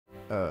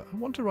I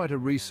want to write a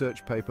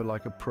research paper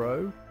like a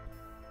pro.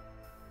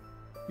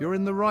 You're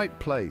in the right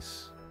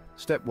place.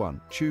 Step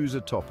 1, choose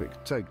a topic.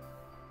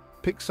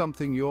 Pick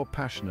something you're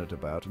passionate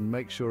about and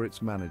make sure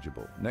it's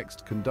manageable.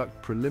 Next,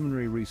 conduct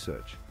preliminary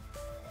research.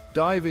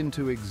 Dive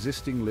into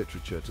existing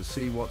literature to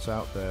see what's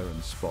out there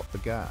and spot the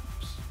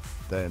gaps.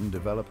 Then,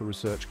 develop a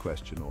research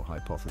question or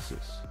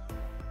hypothesis.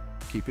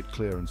 Keep it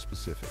clear and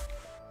specific.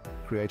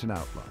 Create an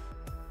outline.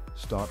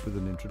 Start with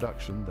an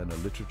introduction, then a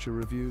literature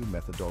review,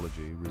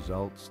 methodology,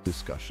 results,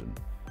 discussion,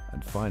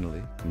 and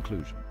finally,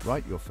 conclusion.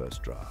 Write your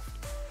first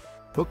draft.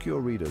 Hook your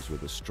readers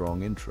with a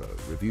strong intro,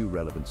 review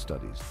relevant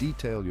studies,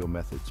 detail your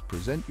methods,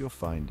 present your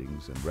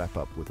findings, and wrap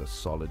up with a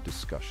solid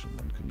discussion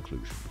and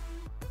conclusion.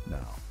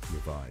 Now,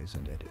 revise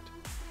and edit.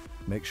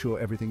 Make sure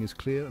everything is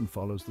clear and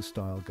follows the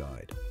style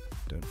guide.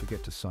 Don't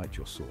forget to cite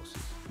your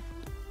sources.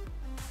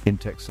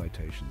 In-text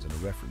citations and a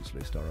reference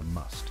list are a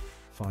must.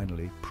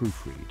 Finally,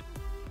 proofread.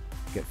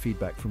 Get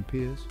feedback from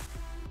peers,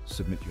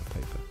 submit your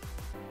paper,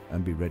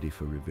 and be ready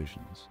for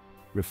revisions.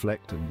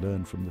 Reflect and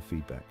learn from the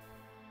feedback.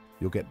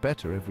 You'll get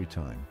better every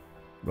time.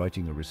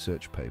 Writing a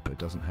research paper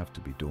doesn't have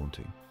to be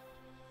daunting.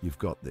 You've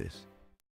got this.